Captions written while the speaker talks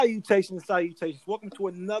Salutations. Welcome to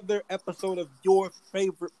another episode of your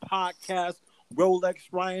favorite podcast, Rolex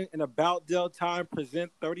Ryan and About Dell Time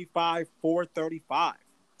present 35-435.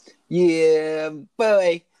 Yeah,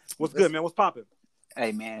 boy. What's good, man? What's popping?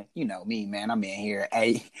 Hey, man, you know me, man. I'm in here.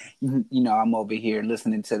 Hey, I'm over here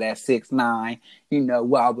listening to that 6ix9ine.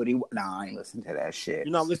 Wobbly. Nah, I ain't listening to that shit.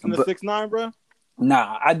 You're not listening to 6ix9ine, bro?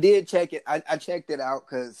 Nah, I did check it. I checked it out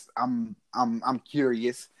because I'm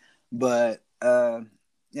curious, but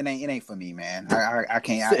it ain't for me, man. I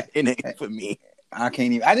can't. It ain't for me. I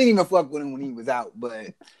can't even. I didn't even fuck with him when he was out,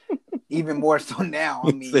 but even more so now.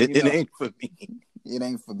 I mean, it ain't for me. It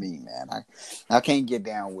ain't for me, man. I can't get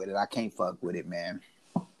down with it. I can't fuck with it, man.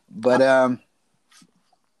 But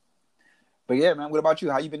yeah, man. What about you?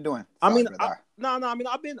 How you been doing? I've been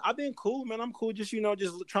cool, man. I'm cool. Just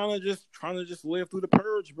trying to live through the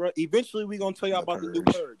purge, bro. Eventually, we gonna tell you about the new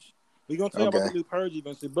purge. We gonna tell you about the new purge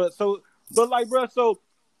eventually. But like, bro. So,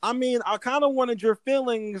 I mean, I kind of wanted your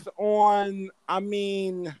feelings on. I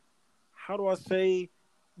mean, how do I say?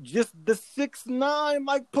 Just the 6ix9ine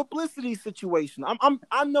like publicity situation.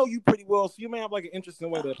 I know you pretty well, so you may have like an interesting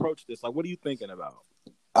way to approach this. Like, what are you thinking about?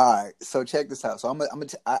 All right, so check this out. So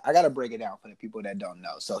I gotta break it down for the people that don't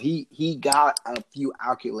know. So he got a few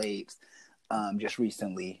accolades just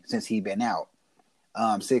recently since he been out.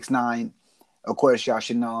 6ix9ine, of course, y'all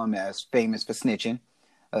should know him as famous for snitching.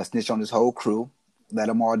 Snitch on his whole crew, let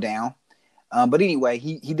them all down. But anyway,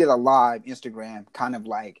 he did a live Instagram kind of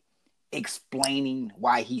like explaining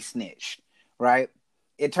why he snitched, right?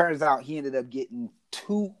 It turns out he ended up getting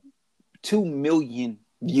 2 million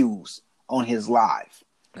views on his live.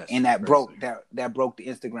 That's and that crazy. broke the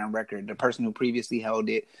Instagram record. The person who previously held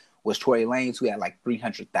it was Tory Lanez, who had like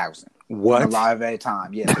 300,000 on live at a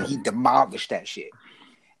time. Yeah, so he demolished that shit.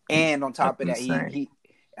 And on top of that, he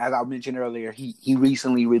as I mentioned earlier, he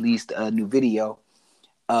recently released a new video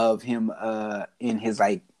of him and his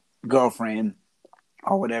like girlfriend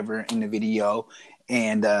or whatever in the video,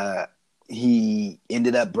 and he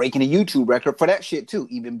ended up breaking a YouTube record for that shit too.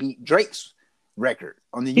 Even beat Drake's record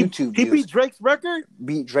on the YouTube views. He beat Drake's record?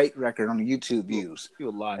 Beat Drake's record on the YouTube views.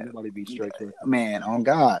 You're lying. Nobody beat Drake's record. Man, on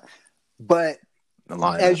God. But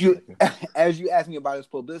as you asked me about his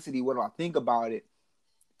publicity, what do I think about it?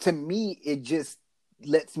 To me, it just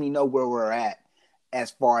lets me know where we're at as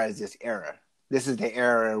far as this era. This is the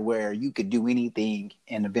era where you could do anything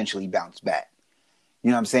and eventually bounce back. You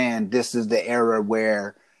know what I'm saying? This is the era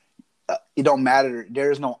where it don't matter. There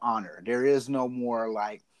is no honor. There is no more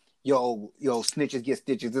like, yo, snitches get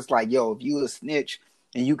stitches. It's like, yo, if you a snitch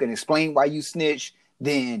and you can explain why you snitch,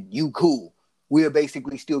 then you cool. We'll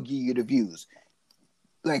basically still give you the views.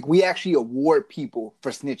 Like, we actually award people for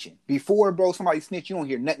snitching. Before, bro, somebody snitch, you don't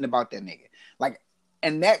hear nothing about that nigga. Like,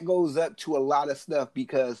 and that goes up to a lot of stuff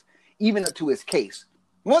because even up to his case,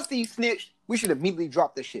 once he snitched, we should immediately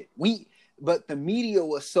drop the shit. But the media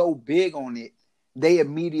was so big on it, they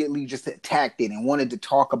immediately just attacked it and wanted to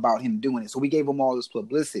talk about him doing it. So we gave him all this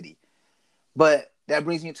publicity. But that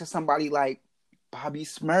brings me to somebody like Bobby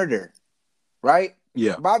Shmurda, right?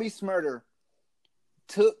 Yeah. Bobby Shmurda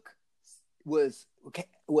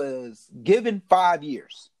was given 5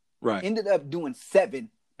 years. Right. Ended up doing 7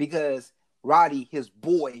 because Roddy, his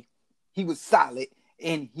boy, he was solid.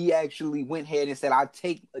 And he actually went ahead and said, I'll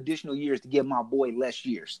take additional years to give my boy less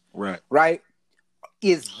years. Right. Right?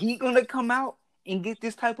 Is he going to come out and get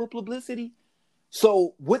this type of publicity?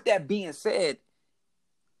 So with that being said,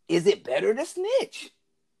 is it better to snitch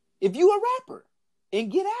if you a rapper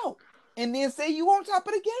and get out and then say you on top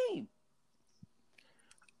of the game?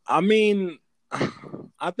 I mean,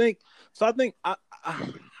 I think how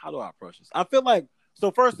do I approach this? I feel like, so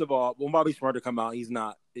first of all, when Bobby Shmurda come out, he's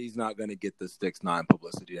not going to get the 6ix9ine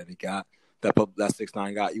publicity that he got, that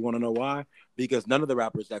 6ix9ine got. You want to know why? Because none of the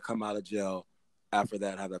rappers that come out of jail after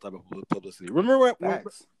that have that type of publicity. Remember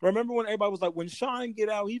when everybody was like, when Shine get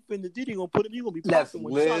out, he gonna put him, he gonna be popping. That's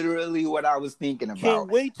literally what I was thinking about. Can't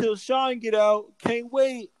wait till Shine get out. Can't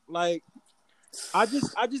wait. Like, I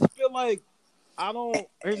just feel like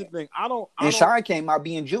here's the thing. And Shine came out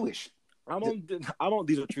being Jewish.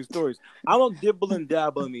 These are true stories. I don't dibble and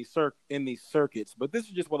dabble in these circuits, but this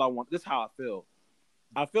is just what I want. This is how I feel.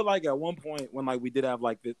 I feel like at one point when like we did have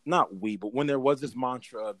like this, but when there was this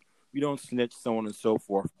mantra of we don't snitch, so on and so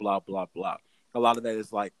forth, blah, blah, blah. A lot of that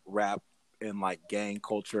is like rap and like gang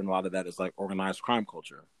culture, and a lot of that is like organized crime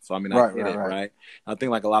culture. So I mean, I get it, right? I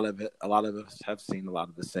think like a lot of us have seen a lot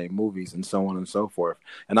of the same movies and so on and so forth.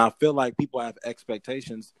 And I feel like people have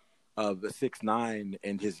expectations of the 6ix9ine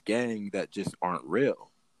and his gang that just aren't real.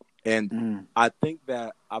 And I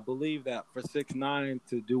believe that for 6ix9ine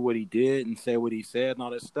to do what he did and say what he said and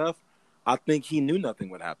all that stuff, I think he knew nothing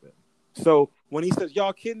would happen. So when he says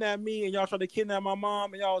y'all kidnapped me and y'all tried to kidnap my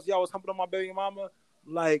mom and y'all was humping on my baby mama,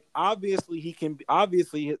 like obviously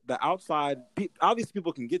the outside, obviously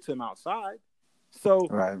people can get to him outside. So,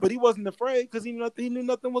 right. But he wasn't afraid because he knew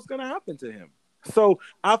nothing was going to happen to him. So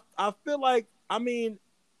I feel like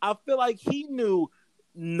he knew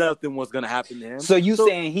nothing was going to happen to him. So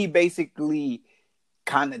saying he basically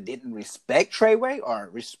kind of didn't respect Treyway or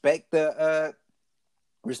respect the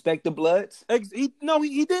Bloods? No,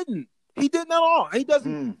 he didn't. He didn't at all. He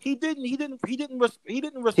doesn't. He didn't respect.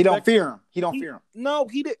 He don't fear him. He don't fear him. No,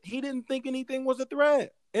 he didn't think anything was a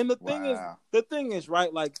threat. And the thing is,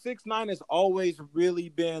 right? Like 6ix9ine has always really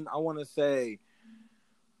been. I want to say,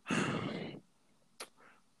 how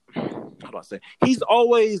do I say? He's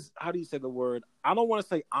always. How do you say the word? I don't want to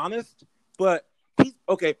say honest, but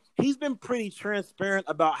he's been pretty transparent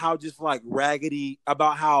about how just like raggedy,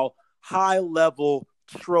 about how high level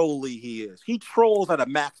trolly he is. He trolls at a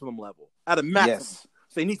maximum level. Yes.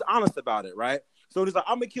 So he's honest about it, right? So he's like,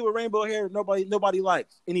 I'm gonna kill a rainbow hair nobody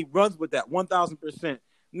likes. And he runs with that 1000%.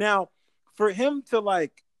 Now, for him to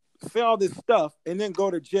like say all this stuff and then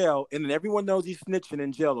go to jail, and then everyone knows he's snitching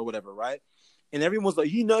in jail or whatever, right? And everyone's like,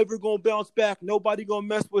 he never gonna bounce back. Nobody gonna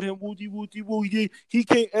mess with him. Wooty, wooty, wooty. He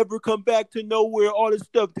can't ever come back to nowhere. All this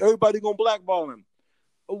stuff. Everybody gonna blackball him.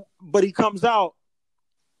 But he comes out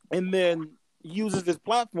and then uses his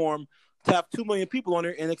platform to have 2 million people on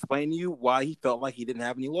there and explain to you why he felt like he didn't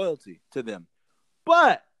have any loyalty to them.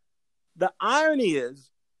 But the irony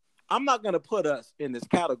is, I'm not going to put us in this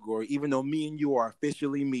category, even though me and you are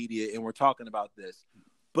officially media and we're talking about this.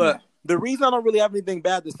 But the reason I don't really have anything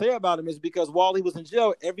bad to say about him is because while he was in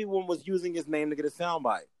jail, everyone was using his name to get a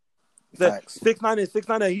soundbite.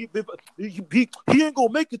 6ix9ine, he ain't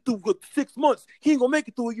gonna make it through 6 months. He ain't gonna make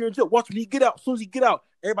it through a year in jail. Watch when he get out. As soon as he get out,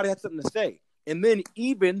 everybody had something to say. And then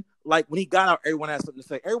even like when he got out, everyone had something to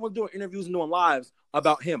say. Everyone's doing interviews and doing lives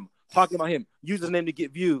about him, talking about him, use his name to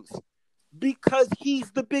get views. Because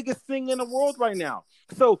he's the biggest thing in the world right now.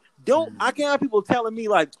 So I can't have people telling me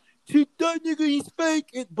like, that nigga, he's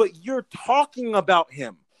fake. But you're talking about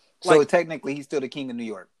him. So like, technically, he's still the king of New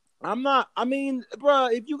York. I'm not. I mean, bro,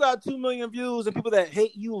 if you got 2 million views and people that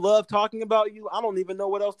hate you love talking about you, I don't even know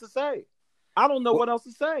what else to say. I don't know what else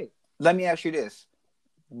to say. Let me ask you this.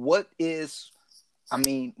 When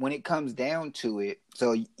it comes down to it,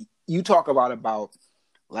 so you talk about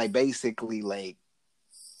like basically like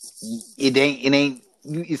it ain't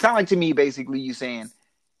it sounds like to me basically you saying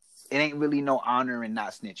it ain't really no honor in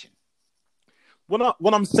not snitching.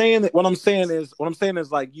 What I'm saying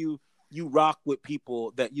is like you rock with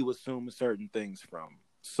people that you assume certain things from.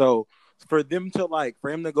 So for him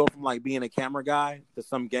to go from like being a camera guy to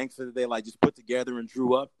some gangster that they like just put together and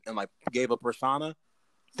drew up and like gave a persona,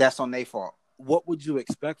 that's on their fault. What would you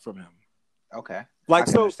expect from him? Okay. Like,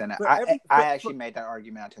 I understand that. I actually made that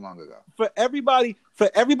argument not too long ago. For everybody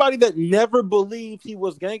that never believed he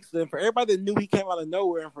was gangster, and for everybody that knew he came out of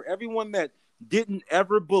nowhere, and for everyone that didn't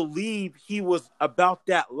ever believe he was about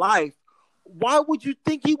that life, why would you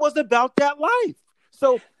think he was about that life?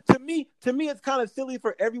 So to me, it's kind of silly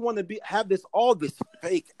for everyone to have this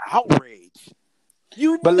fake outrage.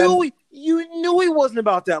 You knew he wasn't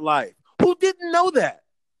about that life. Who didn't know that?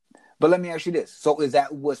 But let me ask you this: so is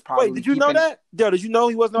that what's probably? Wait, did you know that? Yeah, did you know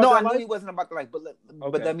he wasn't? No, I knew he wasn't about the life. But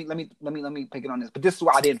let me pick it on this. But this is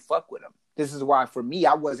why I didn't fuck with him. This is why for me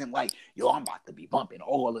I wasn't like, yo, I'm about to be bumping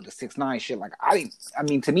all of the 6ix9ine shit. Like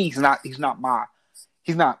to me he's not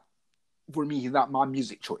my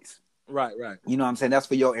music choice. Right. You know what I'm saying? That's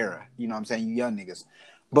for your era. You know what I'm saying? You young niggas.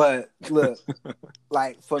 But look,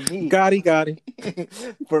 like for me, got it.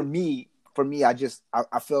 For me,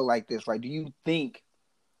 I feel like this, right? Do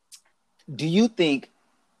you think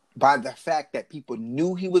by the fact that people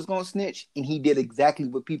knew he was going to snitch and he did exactly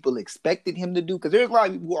what people expected him to do? Because there's a lot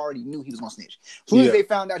of people who already knew he was going to snitch. As soon as they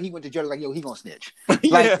found out he went to jail, like, yo, he going to snitch.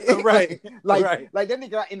 Like, right. Like that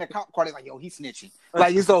nigga in the cop car, like, yo, he's snitching.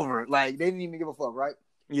 Like, it's over. Like, they didn't even give a fuck, right?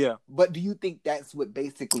 Yeah. But do you think that's what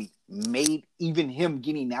basically made even him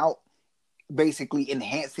getting out basically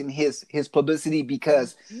enhancing his publicity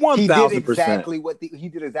because 1,000%. he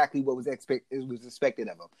did exactly what was expected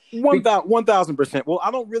of him. 1,000%. Well,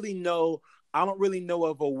 I don't really know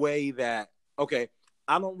of a way that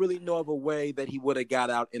he would have got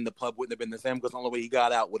out and the pub wouldn't have been the same, because the only way he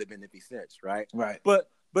got out would have been if he snitched, right? Right. But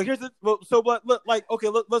here's the let's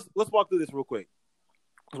walk through this real quick.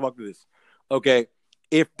 Let's walk through this. Okay.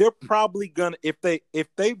 If they're probably gonna if they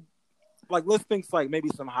like, let's think like maybe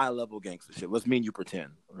some high level gangster shit. Let's mean you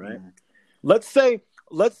pretend, right? Mm-hmm. Let's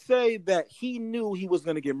say that he knew he was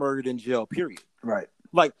going to get murdered in jail, period. Right.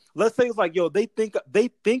 like, let's say it's like, yo, they think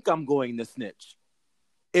I'm going to snitch.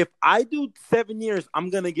 If I do 7 years, I'm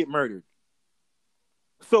gonna get murdered.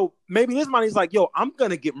 So maybe this money's like, yo, I'm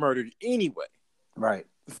gonna get murdered anyway. Right.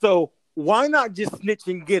 So why not just snitch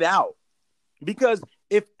and get out? Because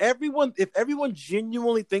if everyone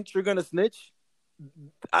genuinely thinks you're gonna snitch,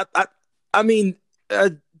 I mean,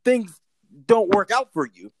 things don't work out for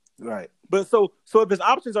you. Right. But so if his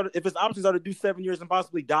options are to do 7 years and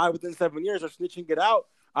possibly die within 7 years or snitch and get out,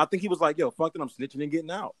 I think he was like, yo, fuck it, I'm snitching and getting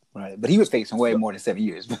out. Right. But he was facing way more than 7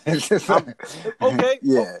 years. Okay.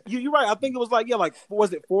 Yeah. You're right. I think it was like, like,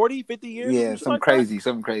 was it 40, 50 years? Yeah, something crazy.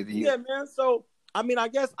 Yeah, man. So I mean, I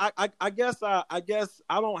guess I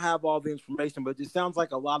don't have all the information, but it just sounds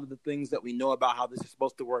like a lot of the things that we know about how this is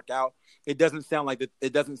supposed to work out. It doesn't sound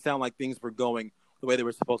like things were going the way they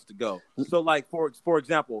were supposed to go. So, like, for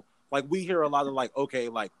example, like, we hear a lot of like, okay,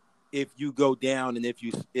 like, if you go down and if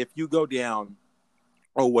you go down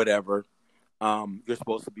or whatever, you're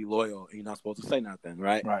supposed to be loyal and you're not supposed to say nothing,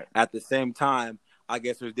 right? Right. At the same time, I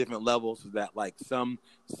guess there's different levels that, like, some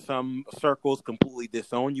circles completely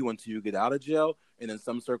disown you until you get out of jail, and then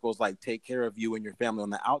some circles like take care of you and your family on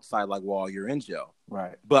the outside, like, while you're in jail.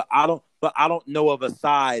 Right. But I don't know of a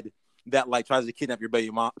side that like tries to kidnap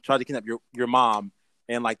your mom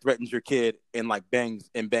and like threatens your kid and like bangs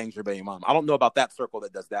your baby mom. I don't know about that circle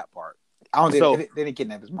that does that part. I don't think they didn't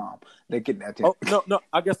kidnap his mom. They kidnapped him. Oh no!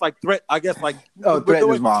 I guess like threat. Threaten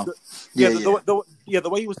his mom. The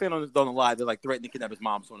way he was saying on the live, they're like threatening to kidnap his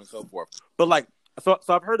mom, so on and so forth. But like, so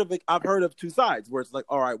I've heard of two sides where it's like,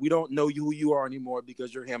 all right, we don't know who you are anymore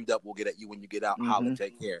because you're hemmed up. We'll get at you when you get out. Mm-hmm. Holla,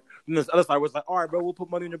 take care. And this other side was like, all right, bro, we'll put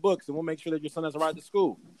money in your books and we'll make sure that your son has a ride to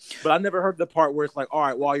school. But I never heard the part where it's like, all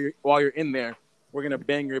right, while you're in there, we're gonna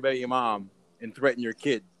bang your baby mom and threaten your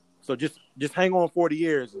kid. So just hang on 40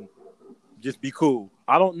 years and just be cool.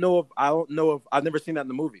 I don't know if I've never seen that in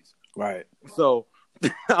the movies. Right. So,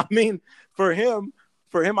 I mean, for him,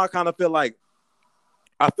 I kind of feel like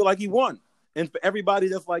he won. And for everybody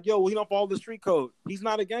that's like, yo, well, he don't follow the street code. He's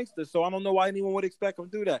not a gangster, so I don't know why anyone would expect him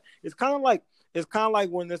to do that. It's kind of like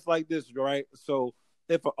when it's like this, right? So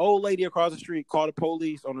if an old lady across the street called the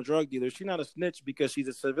police on a drug dealer, she's not a snitch because she's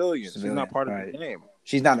a civilian. She's not part of the game.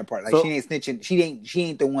 She's not a part. Like, so, she ain't snitching. She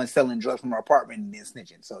ain't the one selling drugs from her apartment and then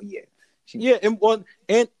snitching. So yeah.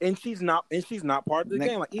 And she's not part of the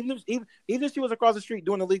game. Like, even if she was across the street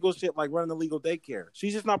doing illegal shit, like running illegal daycare,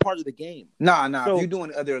 she's just not part of the game. Nah. So, if you're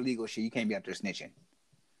doing other illegal shit, you can't be out there snitching.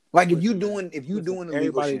 Like, if you doing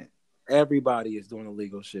illegal shit, everybody is doing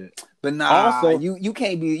illegal shit. But also, you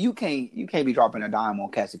can't be dropping a dime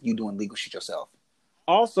on cats if you doing legal shit yourself.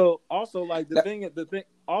 Also, like the thing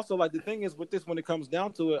is with this, when it comes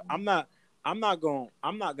down to it, I'm not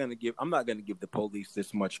gonna give the police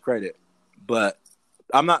this much credit. But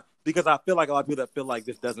I'm not, because I feel like a lot of people that feel like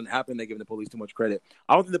this doesn't happen, they give the police too much credit.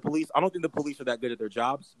 I don't think the police are that good at their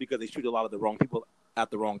jobs because they shoot a lot of the wrong people at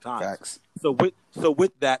the wrong time. Facts. So with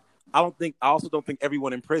that, I also don't think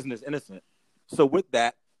everyone in prison is innocent. So with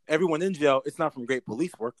that, everyone in jail, it's not from great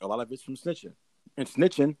police work. A lot of it's from snitching. And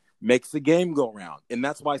snitching makes the game go round. And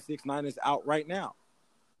that's why 6ix9ine is out right now.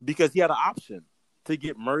 Because he had an option to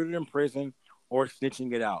get murdered in prison or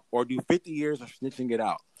snitching it out, or do 50 years or snitching it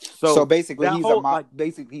out. So basically, he's a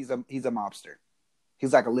mobster.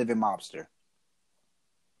 He's like a living mobster.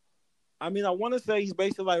 I mean, I want to say he's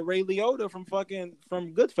basically like Ray Liotta from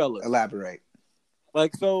Goodfellas. Elaborate.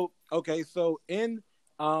 Like, so okay, so in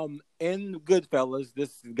Goodfellas,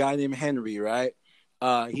 this guy named Henry, right?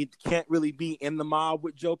 He can't really be in the mob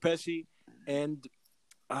with Joe Pesci and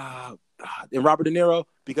Robert De Niro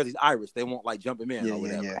because he's Irish. They won't like jump him in or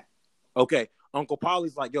whatever. Yeah. Okay, Uncle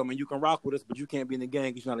Polly's like, yo, man, you can rock with us, but you can't be in the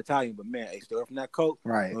gang because you're not Italian. But man, hey, stay away from that coke.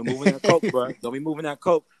 Right. Don't be moving that coke, bro. Don't be moving that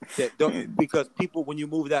coke. Because people, when you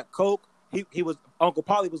move that coke, Uncle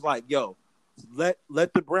Polly was like, yo, let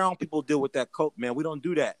the brown people deal with that coke, man. We don't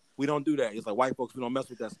do that. It's like, white folks, we don't mess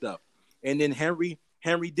with that stuff. And then Henry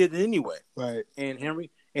did it anyway. Right. And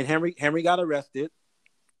Henry got arrested,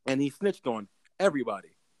 and he snitched on everybody.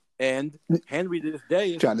 And Henry to this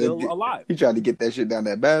day is still alive. He tried to get that shit down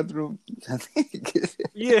that bathroom.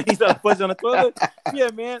 Yeah, he started pushing on the toilet.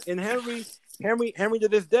 Yeah, man. And Henry to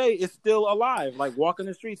this day is still alive, like walking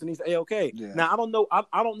the streets, and he's A-okay. Yeah. Now, I don't know.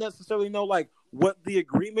 I don't necessarily know like what the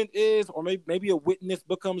agreement is, or maybe a witness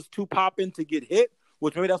becomes too popping to get hit,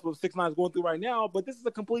 which maybe that's what 6ix9ine is going through right now. But this is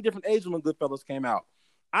a completely different age when Goodfellas came out.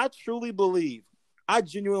 I genuinely believe,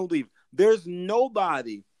 there's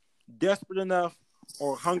nobody desperate enough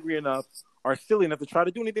or hungry enough or silly enough to try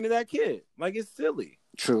to do anything to that kid. Like, it's silly.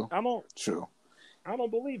 True. I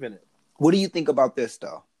don't believe in it. What do you think about this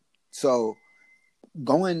though? So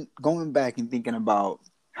going back and thinking about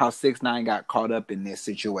how 6ix9ine got caught up in this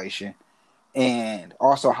situation, and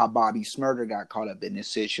also how Bobby Shmurda got caught up in this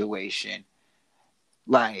situation.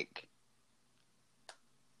 Like,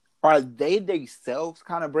 are they themselves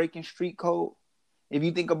kind of breaking street code? If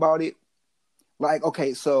you think about it, like,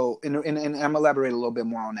 okay, so and I'm gonna elaborate a little bit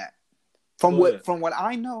more on that. From what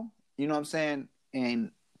I know, you know what I'm saying,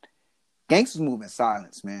 and gangsters move in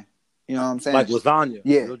silence, man. You know what I'm saying? Like lasagna.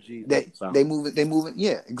 Yeah, they move it.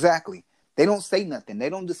 Yeah, exactly. They don't say nothing. They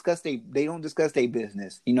don't discuss their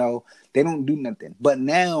business. You know, they don't do nothing. But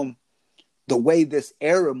now, the way this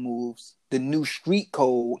era moves, the new street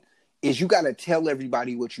code is you got to tell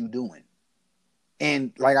everybody what you're doing.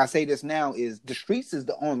 And like I say this now, is the streets is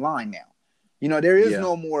the online now. You know, there is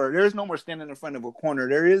no more standing in front of a corner.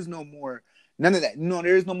 There is no more none of that. No,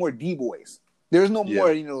 there is no more D-boys. There's no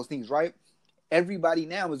more, those things, right? Everybody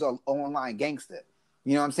now is an online gangster.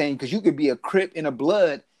 You know what I'm saying? Because you could be a Crip and a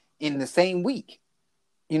Blood in the same week.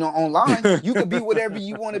 You know, online, you could be whatever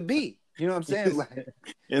you want to be. You know what I'm saying? Like,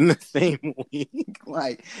 in the same week.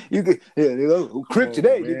 Like, you could, Crip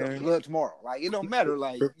today, Blood tomorrow. Like, it don't matter.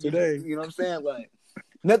 Like, Crip today. You know what I'm saying? Like,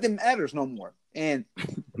 nothing matters no more. And,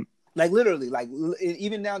 like, literally, like,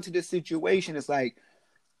 even down to this situation, it's like,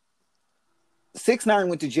 6ix9ine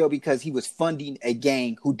went to jail because he was funding a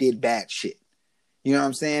gang who did bad shit. You know what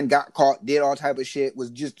I'm saying? Got caught, did all type of shit.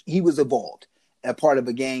 He was involved, a part of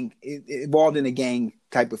a gang, involved in a gang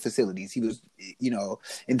type of facilities. He was,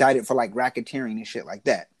 indicted for like racketeering and shit like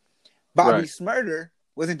that. Bobby Shmurda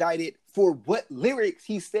was indicted for what lyrics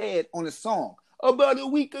he said on a song about a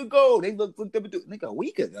week ago. They looked up and nigga, a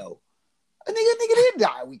week ago. A nigga did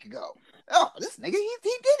die a week ago. Oh, this nigga, he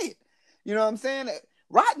did it. You know what I'm saying?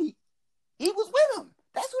 Rodney, he was with him.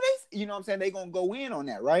 That's what you know what I'm saying? They gonna go in on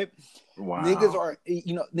that, right? Wow. Niggas are,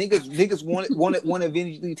 niggas want to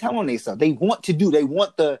eventually tell on themselves. They want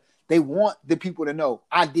the people to know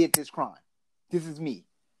I did this crime. This is me.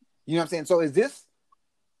 You know what I'm saying? So is this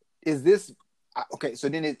okay? So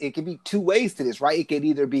then it could be two ways to this, right? It could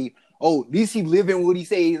either be, oh, at least he living what he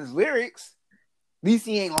say in his lyrics. At least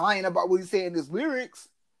he ain't lying about what he say in his lyrics,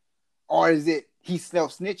 or is it he's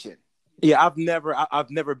self snitching? Yeah, I've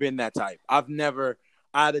never been that type.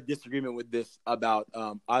 I had a disagreement with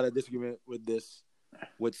this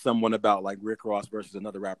with someone about like Rick Ross versus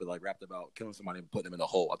another rapper like rapped about killing somebody and putting them in a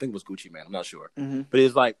hole. I think it was Gucci Mane. I'm not sure. Mm-hmm. But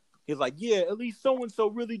he's like, yeah, at least so and so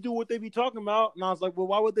really do what they be talking about. And I was like, well,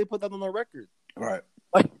 why would they put that on the record? Right.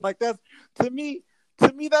 Like that's to me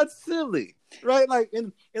that's silly, right? Like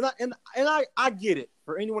and I get it.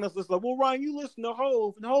 For anyone else listening, like, well, Ryan, you listen to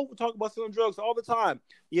Hov, and Hov would talk about selling drugs all the time.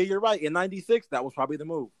 Yeah, you're right. In '96, that was probably the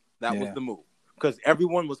move. That was the move. Because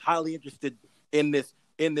everyone was highly interested in this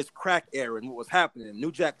crack era and what was happening.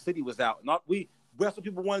 New Jack City was out. That's what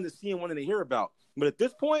people wanted to see and wanted to hear about. But at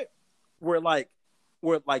this point, where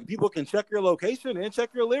people can check your location and check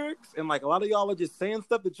your lyrics, and like a lot of y'all are just saying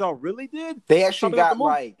stuff that y'all really did. They actually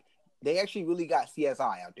really got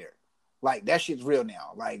CSI out there. Like, that shit's real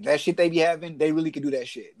now. Like, that shit they be having, they really could do that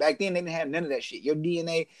shit. Back then, they didn't have none of that shit. Your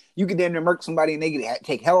DNA, you could damn near murk somebody and they could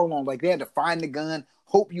take hella long. Like, they had to find the gun,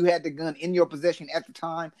 hope you had the gun in your possession at the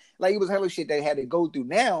time. Like, it was hella shit they had to go through.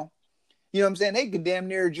 Now, you know what I'm saying? They could damn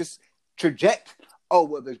near just traject. Oh,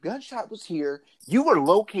 well, the gunshot was here. You were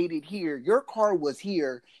located here. Your car was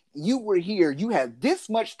here. You were here. You had this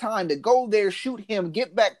much time to go there, shoot him,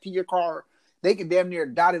 get back to your car. They could damn near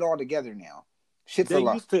dot it all together now.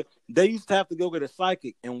 They used to have to go get a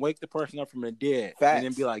psychic and wake the person up from the dead. Facts. And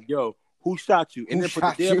then be like, yo, who shot you? And then put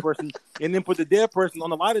the dead person on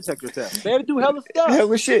the lie detector test. They had to do hella stuff.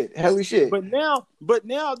 Hella shit. But now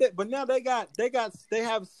they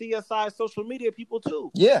have CSI social media people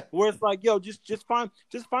too. Yeah. Where it's like, yo, just find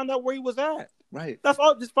out where he was at. Right. That's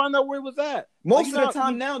all. Just find out where he was at. Most of the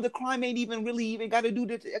time now, the crime ain't even got to do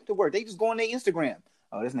the detective work. They just go on their Instagram.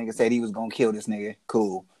 Oh, this nigga said he was gonna kill this nigga.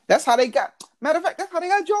 Cool. That's how they got. Matter of fact, that's how they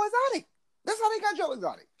got Joe Exotic.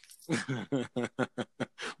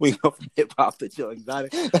 We go from hip hop to Joe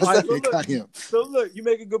Exotic. That's how they got him. So look, you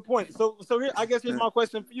make a good point. So here, I guess here's my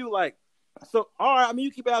question for you. Like, so all right. I mean,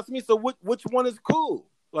 you keep asking me. So which one is cool?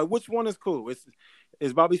 Like, which one is cool?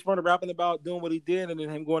 Is Bobby Shmurda rapping about doing what he did and then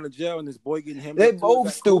him going to jail and this boy getting him? They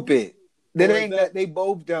both stupid. Cool? They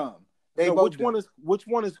both dumb. Which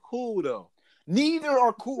one is cool though? Neither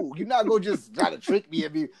are cool. You're not gonna just try to trick me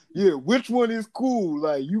and be, yeah, which one is cool?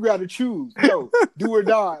 Like, you gotta choose. No, do or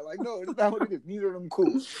die. Like, no, it's not what it is. Neither of them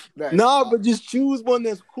cool. Like, but just choose one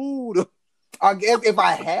that's cool though. I guess if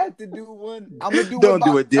I had to do one, I'm gonna do Don't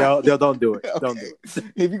one. do it, Dale. Don't do it. Okay. Don't do it.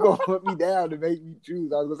 If you gonna put me down to make me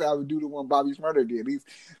choose, I was gonna say I would do the one Bobby Shmurda did.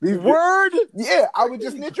 Word? Yeah, I would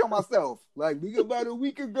just snitch on myself. Like we about a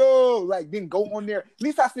week ago. Like then go on there. At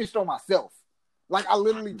least I snitched on myself. Like I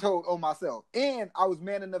literally told on myself, and I was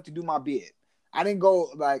man enough to do my bid. I didn't go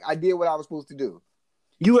like I did what I was supposed to do.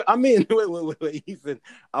 Wait. He said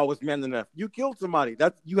I was man enough. You killed somebody.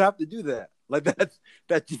 You have to do that. Like that's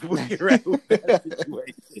just where you're at with that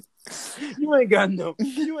situation. You ain't got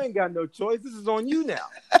no choice. This is on you now.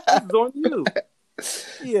 This is on you.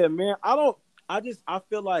 Yeah, man. I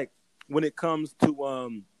feel like when it comes to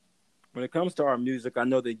our music, I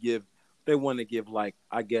know they want to give like,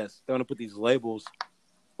 I guess they want to put these labels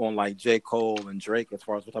on like J. Cole and Drake as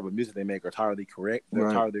far as what type of music they make are entirely correct. They're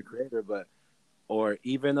entirely the creator, but or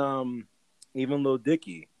even Lil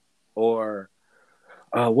Dicky or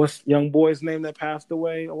what's young boy's name that passed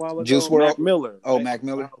away a while ago? Juice WRLD. Mac Miller. Oh, right? Mac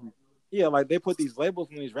Miller. Yeah, like they put these labels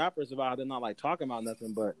on these rappers about how they're not like talking about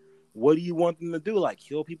nothing, but what do you want them to do? Like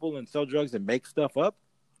kill people and sell drugs and make stuff up?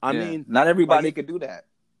 I mean, not everybody could do that.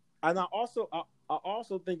 And I also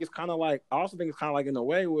think it's kind of like in a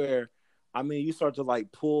way where, I mean, you start to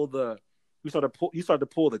pull the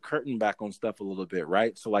curtain back on stuff a little bit,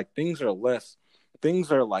 right? So like things are less.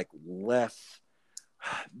 This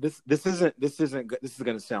is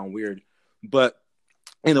gonna sound weird, but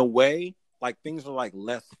in a way, like things are like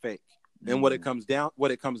less fake. And what it comes down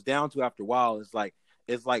to after a while is like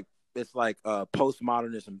it's like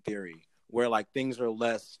postmodernism theory, where like things are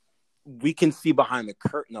less. We can see behind the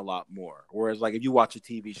curtain a lot more. Whereas like if you watch a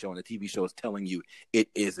TV show and the TV show is telling you it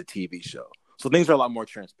is a TV show, so things are a lot more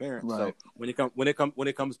transparent. Right. So when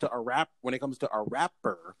it comes to a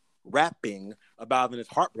rapper rapping about having his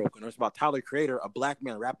heart broken, or it's about Tyler Creator, a black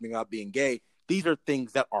man rapping about being gay, these are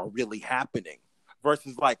things that are really happening.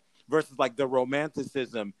 Versus like the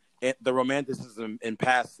romanticism and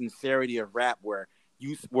past sincerity of rap, where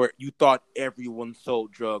you thought everyone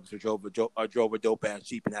sold drugs or drove a dope ass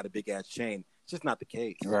Jeep and had a big ass chain. It's just not the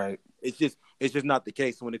case. Right. It's just not the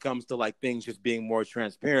case. When it comes to like things just being more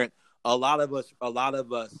transparent, a lot of us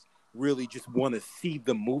really just want to see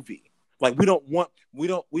the movie. Like we don't want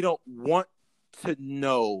to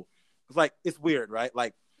know. It's like, it's weird, right?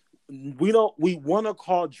 Like we want to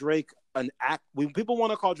call Drake an act. People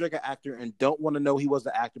want to call Drake an actor and don't want to know he was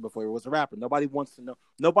an actor before he was a rapper. Nobody wants to know.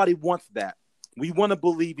 Nobody wants that. We want to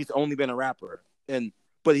believe he's only been a rapper,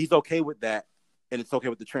 but he's okay with that, and it's okay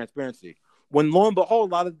with the transparency. When lo and behold,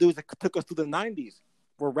 a lot of dudes that took us through the 90s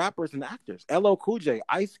were rappers and actors. LL Cool J,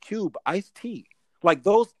 Ice Cube, Ice-T. Like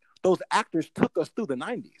those actors took us through the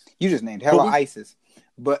 90s. You just named hella ISIS,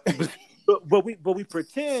 but we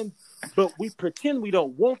pretend we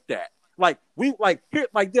don't want that. Like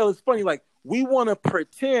Dale, it's funny. Like we want to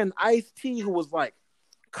pretend Ice-T, who was like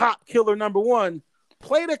cop killer number one,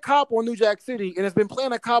 played a cop on New Jack City and has been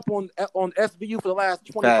playing a cop on SVU for the last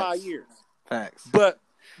 25 years. Facts. But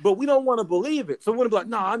we don't want to believe it. So we're gonna be like,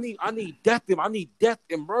 no, I need death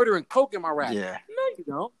and murder and coke in my rap. Yeah. No, you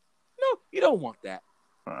don't. No, you don't want that.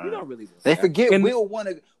 You don't really want they that. Forget Will won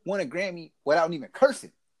a Grammy without even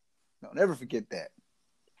cursing. No, never forget that.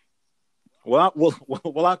 Well,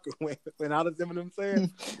 when I was Eminem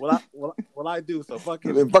saying, well, I do. So fuck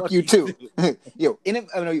him. Fuck you too. Yo,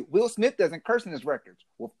 Will Smith doesn't curse in his records.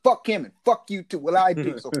 Well, fuck him and fuck you too. Well, I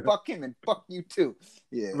do. So fuck him and fuck you too.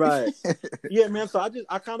 Yeah. Right. Yeah, man. So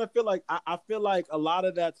I kind of feel like I feel like a lot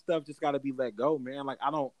of that stuff just got to be let go, man. Like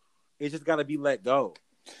it just got to be let go.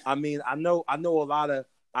 I mean, I know a lot of.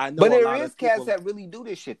 But there is cats that really do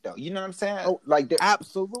this shit though. You know what I'm saying? Oh, like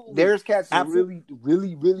absolutely. There's cats that really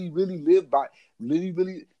live by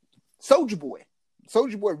Soulja Boy.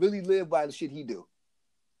 Soulja Boy really live by the shit he do.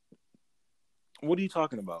 What are you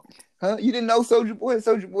talking about? Huh? You didn't know Soulja Boy?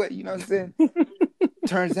 Soulja Boy, you know what I'm saying?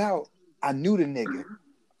 Turns out I knew the nigga.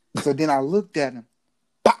 So then I looked at him.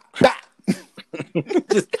 Bah, bah.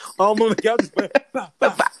 Just almost got just went, bah,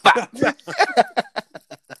 bah, bah, bah.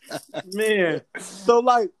 Man, so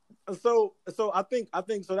I think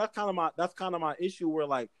so. That's kind of my issue, where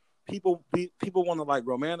like people want to like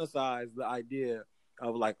romanticize the idea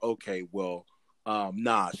of like, okay, well,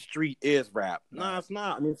 street is rap. Nah, it's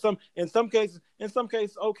not. I mean, in some cases,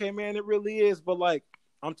 okay, man, it really is. But like,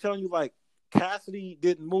 I'm telling you, like, Cassidy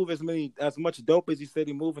didn't move as much dope as he said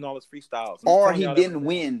he moved in all his freestyles. Or he didn't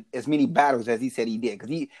win as many battles as he said he did.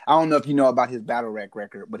 Because I don't know if you know about his battle rap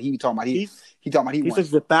record, but he talking about he won. He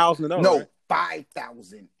says 1,000 and no, right?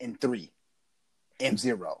 5,003 and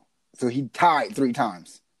 0. So he tied 3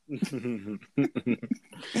 times. Yeah,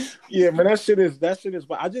 man, that shit is.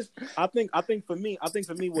 But I think for me,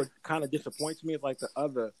 what kind of disappoints me is like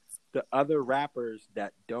the the other rappers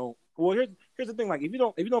that don't. Well, here's the thing. Like, if you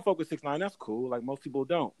don't fuck with 6ix9ine, that's cool. Like, most people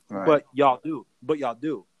don't, Right. but y'all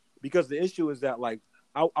do. Because the issue is that, like,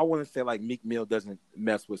 I want to say, like, Meek Mill doesn't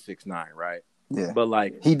mess with 6ix9ine, right? Yeah, but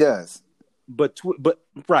like he does. But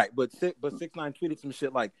 6ix9ine tweeted some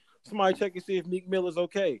shit like, somebody check and see if Meek Mill is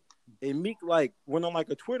okay. And Meek like went on like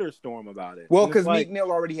a Twitter storm about it. Well, because like, Meek Mill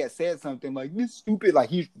already had said something like, this stupid. Like,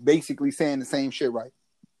 he's basically saying the same shit, right?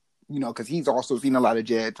 You know, because he's also seen a lot of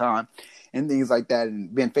jail time and things like that,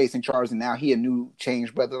 and been facing charges. And now he a new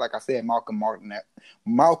change brother. Like I said, Malcolm Martin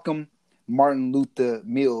Luther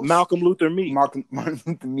Mills. Malcolm Luther Meek. Martin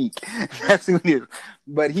Luther Meek. That's who it is.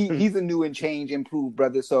 But he's a new and change, improved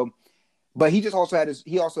brother. So, but he also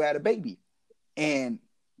had a baby, and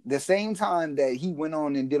the same time that he went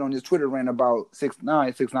on and did on his Twitter rant about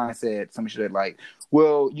 6ix9ine, 6ix9ine said some shit like,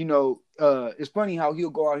 well, you know, it's funny how he'll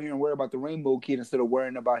go out here and worry about the rainbow kid instead of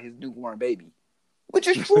worrying about his newborn baby, which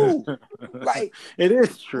is true. Like, it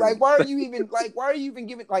is true. Like, why are you even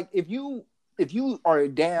giving, like, if you are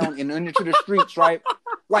down and into the streets, right?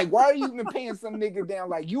 Like, why are you even paying some nigga down?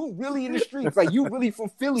 Like, you really in the streets, like, you really from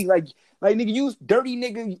Philly, like nigga, you dirty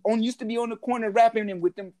nigga used to be on the corner rapping and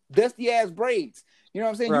with them dusty ass braids. You know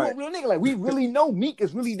what I'm saying? Right. You a real nigga. Like, we really know Meek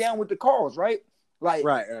is really down with the cause, right? Like,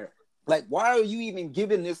 right. Like, why are you even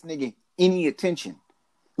giving this nigga any attention?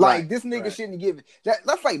 Like, this nigga shouldn't give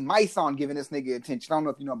that's like Myson giving this nigga attention. I don't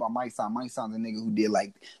know if you know about Myson. Myson's a nigga who did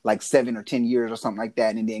like 7 or 10 years or something like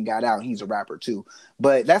that, and then got out. He's a rapper too.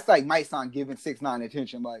 But that's like Myson giving 6ix9ine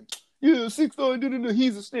attention. Like, yeah, 6ix9ine,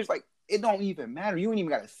 he's a snitch. Like, it don't even matter. You ain't even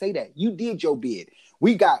got to say that. You did your bid.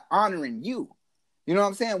 We got honoring you. You know what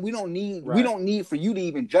I'm saying? We don't need for you to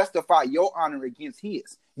even justify your honor against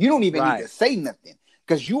his. You don't even need to say nothing,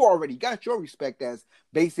 because you already got your respect as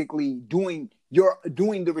basically doing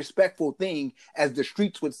the respectful thing, as the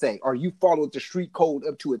streets would say, or you followed the street code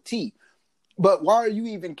up to a T. But why are you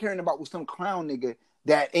even caring about with some clown nigga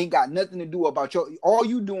that ain't got nothing to do about all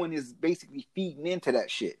you doing is basically feeding into that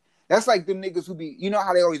shit. That's like them niggas who be, you know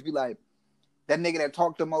how they always be like, that nigga that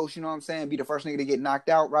talk the most, you know what I'm saying, be the first nigga to get knocked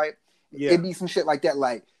out, right? Yeah. It'd be some shit like that,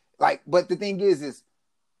 like, but the thing is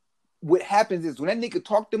what happens is when that nigga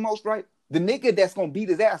talk the most, right, the nigga that's gonna beat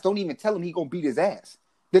his ass don't even tell him he gonna beat his ass.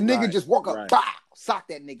 The nigga just walk up, bow, sock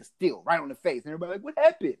that nigga still right on the face, and everybody like, what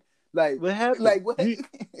happened? Like, what happened? Like, what?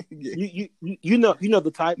 You know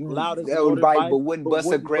the type, loudest that would bite, but wouldn't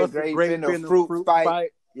bust a grape in a fruit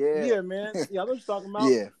fight. Yeah, man. Yeah, I know what you're talking about.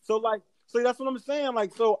 Yeah. So that's what I'm saying.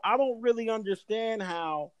 Like, so I don't really understand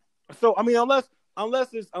how. So I mean, unless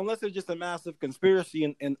it's just a massive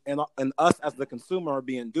conspiracy and us as the consumer are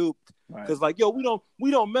being duped, because like, yo,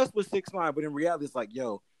 we don't mess with 6ix9ine, but in reality it's like,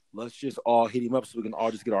 yo, let's just all hit him up so we can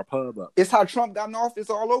all just get our pub up. It's how Trump got in office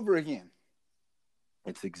all over again.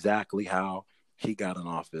 It's exactly how he got in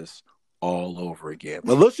office all over again.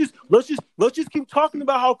 But let's just keep talking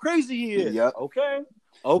about how crazy he is. Yep. Okay.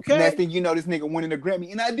 Next thing you know, this nigga winning a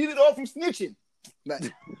Grammy, and I did it all from snitching.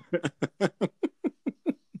 Like,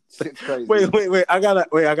 shit's crazy. Wait. I got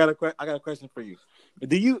a question for you.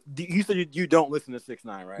 You said you don't listen to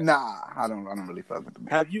 6ix9ine, right? Nah, I don't really fuck with him.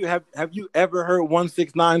 Have you ever heard one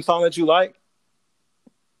 6ix9ine song that you like?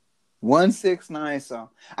 One 6ix9ine song.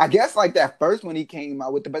 I guess like that first one he came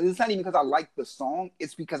out with, but it's not even because I like the song.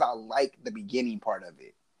 It's because I like the beginning part of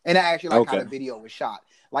it, and I actually like how the video was shot.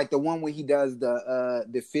 Like the one where he does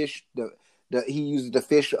the fish, he uses the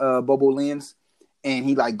fish bubble lens, and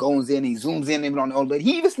he like goes in, he zooms in even on the old lady.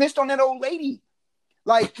 He even snitched on that old lady.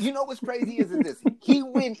 Like, you know what's crazy is this? He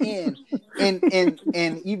went in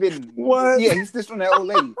and even what? Yeah, he snitched on that old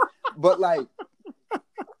lady. But like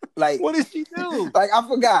what did she do? Like, I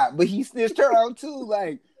forgot, but he snitched her out too.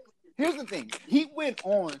 Like, here's the thing. He went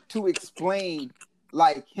on to explain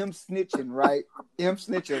like him snitching, right?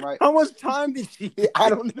 How much time did she take? I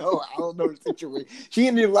don't know the situation. She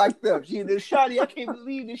ended locked up. She ended shotty. I can't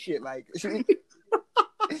believe this shit. Like,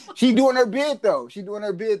 she doing her bid though. You know what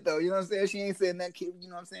I'm saying? She ain't saying that. You know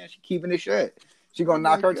what I'm saying? She keeping it shut. She gonna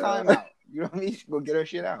knock her time out. You know what I mean? She gonna get her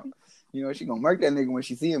shit out. You know, she gonna murk that nigga when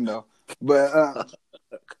she see him though.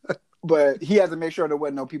 But he has to make sure there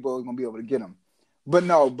wasn't no people who's gonna be able to get him. But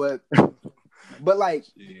like,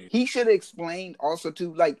 he should have explained also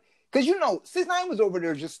too, like, because you know 6ix9ine was over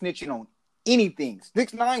there just snitching on anything.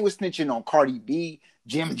 6ix9ine was snitching on Cardi B,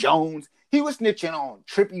 Jim Jones. He was snitching on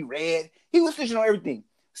Trippie Redd. He was snitching on everything.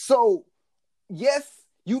 So yes,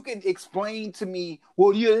 you can explain to me,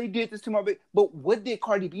 well, yeah, they did this to my baby, but what did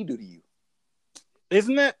Cardi B do to you?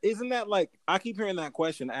 Isn't that like, I keep hearing that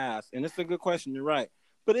question asked, and it's a good question. You're right,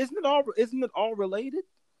 but isn't it all related?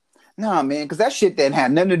 Nah, man, because that shit that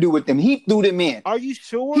had nothing to do with them. He threw them in. Are you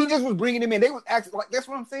sure? He just was bringing them in. They was asking, like, that's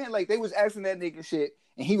what I'm saying. Like, they was asking that nigga shit,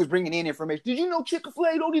 and he was bringing in information. Did you know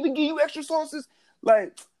Chick-fil-A don't even give you extra sauces?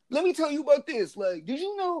 Like, let me tell you about this. Like, did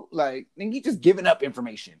you know? Like, and he just giving up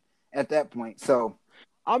information at that point. So,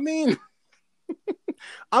 I mean,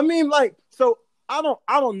 like, so I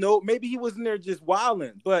don't know. Maybe he was in there just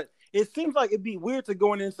wilding, but it seems like it'd be weird to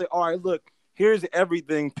go in there and say, all right, look, here's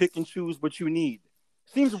everything. Pick and choose what you need.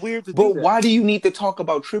 Seems weird to do that. But why do you need to talk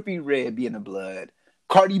about Trippie Redd being a blood,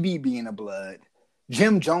 Cardi B being a blood,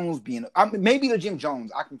 Jim Jones being maybe the Jim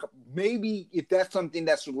Jones? Maybe if that's something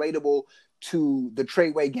that's relatable to the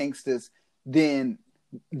Treyway gangsters, then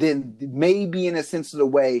maybe in a sense of the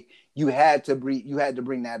way you had to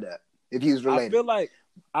bring that up if he was related.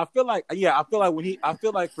 I feel like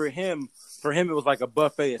for him it was like a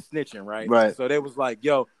buffet of snitching, right? Right. So they was like,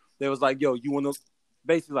 yo, you want to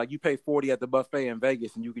basically like you pay $40 at the buffet in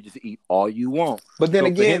Vegas and you could just eat all you want. But then so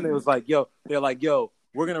again, for him, it was like, they're like,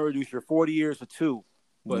 we're gonna reduce your 40 years to 2,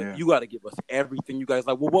 but you got to give us everything. You guys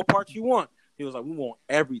like, well, what part you want? He was like, we want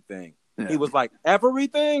everything. Yeah. He was like,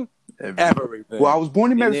 everything. Well, I was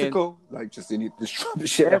born in Mexico. Like, just any this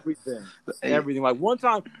shit. Everything. Like one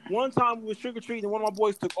time we was trick or treating, and one of my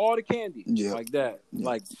boys took all the candy. Yeah. Like that. Yeah.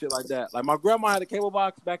 Like shit like that. Like my grandma had a cable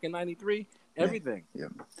box back in '93. Everything. Yeah.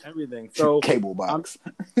 Everything. So cable box.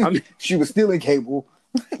 She was stealing cable.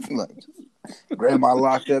 Like, grandma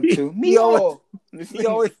locked up too. He always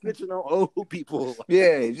snitching on old people.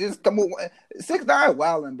 Yeah, just come on. 6ix9ine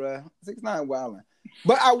wilding, bro. 6ix9ine wilding.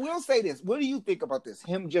 But I will say this. What do you think about this?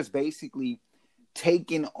 Him just basically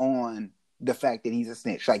taking on the fact that he's a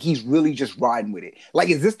snitch. Like, he's really just riding with it. Like,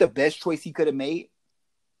 is this the best choice he could have made?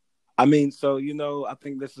 I mean, so, I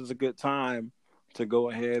think this is a good time to go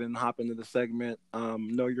ahead and hop into the segment,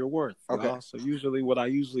 Know Your Worth. Okay. So usually what I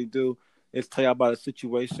usually do is tell you about a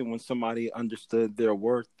situation when somebody understood their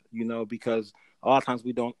worth, because a lot of times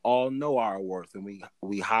we don't all know our worth and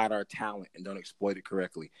we hide our talent and don't exploit it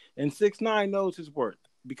correctly. And 6ix9ine knows his worth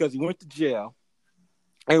because he went to jail.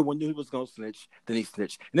 Everyone knew he was going to snitch. Then he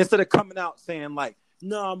snitched. And instead of coming out saying like,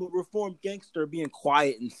 no, I'm a reformed gangster, being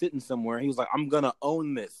quiet and sitting somewhere, he was like, I'm going to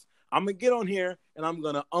own this. I'm going to get on here and I'm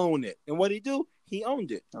going to own it. And what did he do? He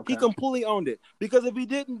owned it. Okay. He completely owned it. Because if he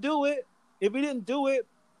didn't do it,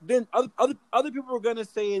 then other people were going to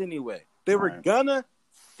say it anyway. They were going to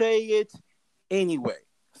say it anyway.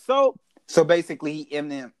 So basically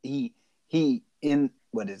he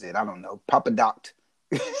what is it? I don't know. Papa Doc.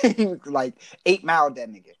 He was like 8 Mile that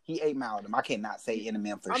nigga. He 8 Mile him. I cannot say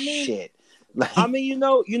Eminem for shit. Like, I mean,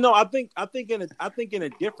 I think in a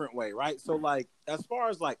different way, right? So like as far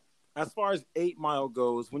as 8 Mile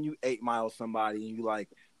goes, when you 8 Mile somebody and you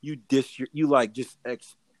you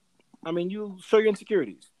show your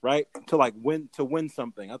insecurities, right? To win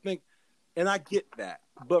something. I think, and I get that.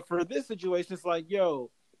 But for this situation, it's like,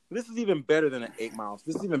 this is even better than an 8 Miles.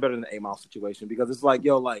 This is even better than an 8 Mile situation because it's like,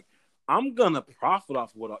 I'm gonna profit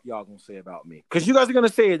off what y'all gonna say about me because you guys are gonna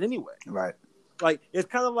say it anyway, right? Like it's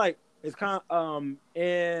kind of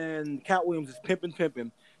in Cat Williams'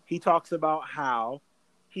 Pimpin'. He talks about how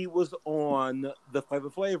he was on the Flavor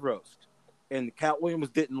Flav roast, and Cat Williams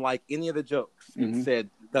didn't like any of the jokes and said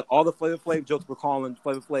that all the Flavor Flav jokes were calling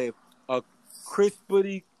Flavor Flav a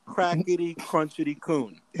crispity, crackety, crunchity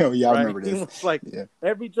coon. Oh yeah, right? I remember this. He was like,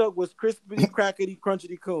 every joke was crispity, crackety,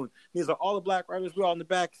 crunchity coon. He's like, all the black rappers, we're all in the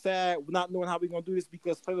back sad, not knowing how we're going to do this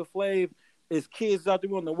because Flavor Flav is kids out there,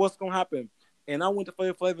 we don't know what's going to happen. And I went to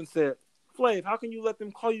Flavor Flav and said, Flav, how can you let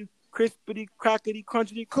them call you crispity, crackety,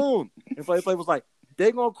 crunchity coon? And Flavor Flav was like,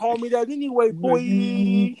 they going to call me that anyway, boy.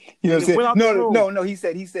 You know what I'm saying? No, he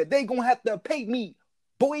said, they going to have to pay me,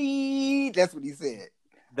 boy. That's what he said.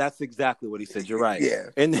 That's exactly what he said. You're right. Yeah.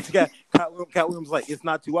 And this guy, Cat Williams, like, it's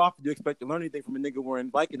not too often you expect to learn anything from a nigga wearing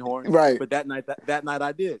Viking horns. Right. But that night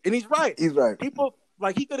I did. And he's right. He's right. People,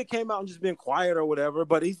 like, he could have came out and just been quiet or whatever,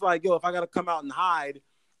 but he's like, if I got to come out and hide,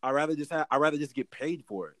 I'd rather just get paid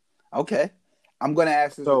for it. Okay. I'm going to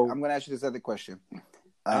ask you this other question.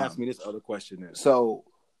 Ask me this other question then. So,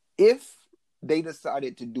 if they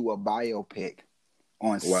decided to do a biopic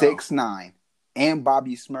on 6ix9ine and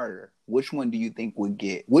Bobby Shmurda, which one do you think would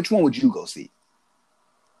get? Which one would you go see?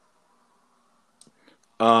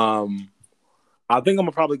 I think I'm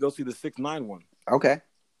gonna probably go see the 6ix9ine one. Okay.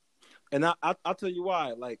 And I'll tell you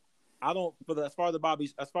why. Like, I don't as far as the Bobby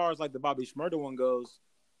Shmurda one goes,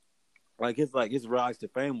 his rise to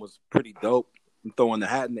fame was pretty dope. And throwing the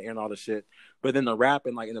hat in the air and all the shit. But then the rap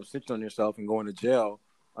and end up snitching on yourself and going to jail.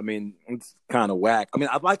 I mean, it's kind of whack. I mean,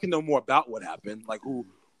 I'd like to know more about what happened, like who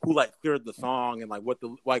cleared the song and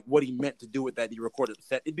what he meant to do with that he recorded the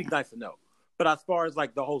set. It'd be nice to know. But as far as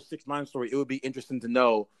like the whole 6ix9ine story, it would be interesting to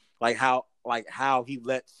know how he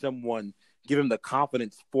let someone give him the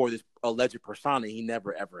confidence for this alleged persona he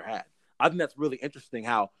never ever had. I think that's really interesting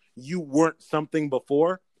how you weren't something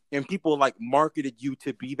before and people like marketed you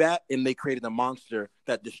to be that and they created a monster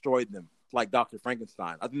that destroyed them, like Dr.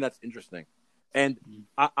 Frankenstein. I think that's interesting. And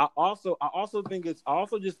I also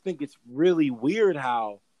just think it's really weird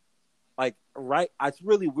how it's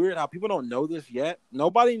really weird how people don't know this yet.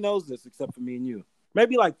 Nobody knows this except for me and you.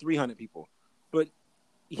 Maybe like 300 people. But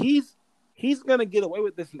he's gonna get away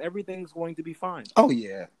with this and everything's going to be fine. Oh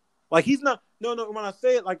yeah. Like he's not when I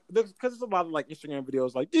say it, like, because there's a lot of like Instagram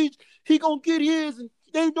videos like, dude, he gonna get his and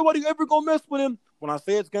ain't nobody ever gonna mess with him. When I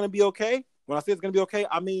say it's gonna be okay,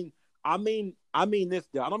 I mean this,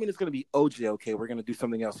 dude. I don't mean it's gonna be OJ okay. We're gonna do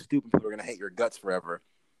something else stupid. People are gonna hate your guts forever,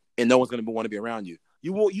 and no one's gonna want to be around you.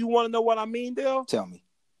 You want to know what I mean, Dale? Tell me.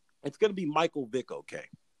 It's gonna be Michael Vick okay.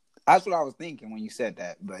 That's what I was thinking when you said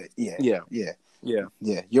that. But yeah.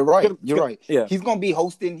 Yeah. You're right. Yeah. He's gonna be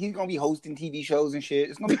hosting TV shows and shit.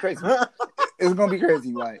 It's gonna be crazy. It's gonna be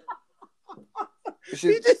crazy. Like,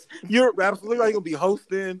 you're absolutely right. He's gonna be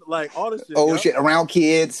hosting like all this shit. Oh shit, around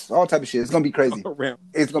kids, all type of shit. It's gonna be crazy.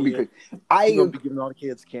 It's gonna be crazy. He's gonna be giving all the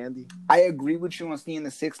kids candy. I agree with you on seeing the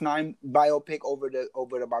 6ix9ine biopic over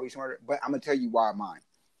the Bobby Shmurda, but I'm gonna tell you why mine.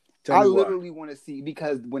 I literally want to see,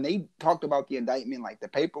 because when they talked about the indictment, like the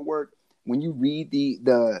paperwork, when you read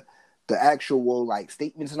the actual like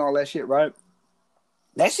statements and all that shit, right?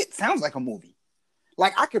 That shit sounds like a movie.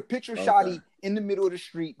 Like I could picture Shotty in the middle of the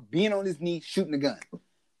street, being on his knee, shooting a gun.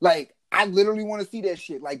 Like I literally want to see that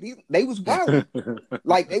shit. Like they was wild.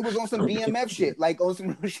 Like they was on some BMF shit. Like on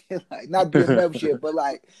some real shit. Like not BMF shit, but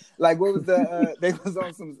like what was the they was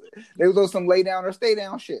on some lay down or stay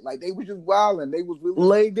down shit. Like they was just wild and they was really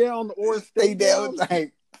lay down or stay down.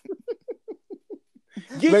 Like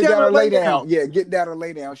get down or lay down. Yeah, get down or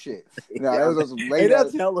lay down shit. No, that was on some lay down.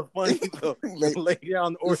 That's hella funny though. lay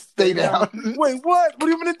down or stay down. Wait, what? What are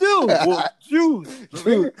you gonna do? Well,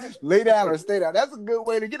 choose. Lay down or stay down. That's a good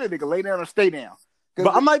way to get a nigga. Lay down or stay down.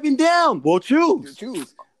 But I'm not even down. Well, choose.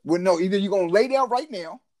 Well, no, either you're gonna lay down right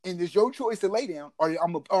now, and it's your choice to lay down, or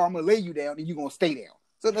I'm gonna lay you down, and you're gonna stay down.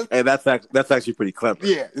 So that's actually pretty clever.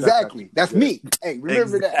 Yeah, exactly. That's me. Hey,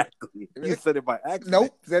 remember that. You said it by accident.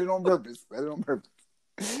 Nope, said it on purpose.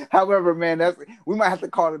 However, man, we might have to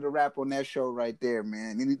call it a wrap on that show right there,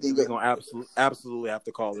 man. We're gonna absolutely have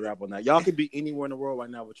to call it a wrap on that. Y'all could be anywhere in the world right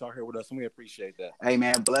now, but y'all here with us, and we appreciate that. Hey,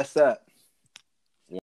 man, bless up.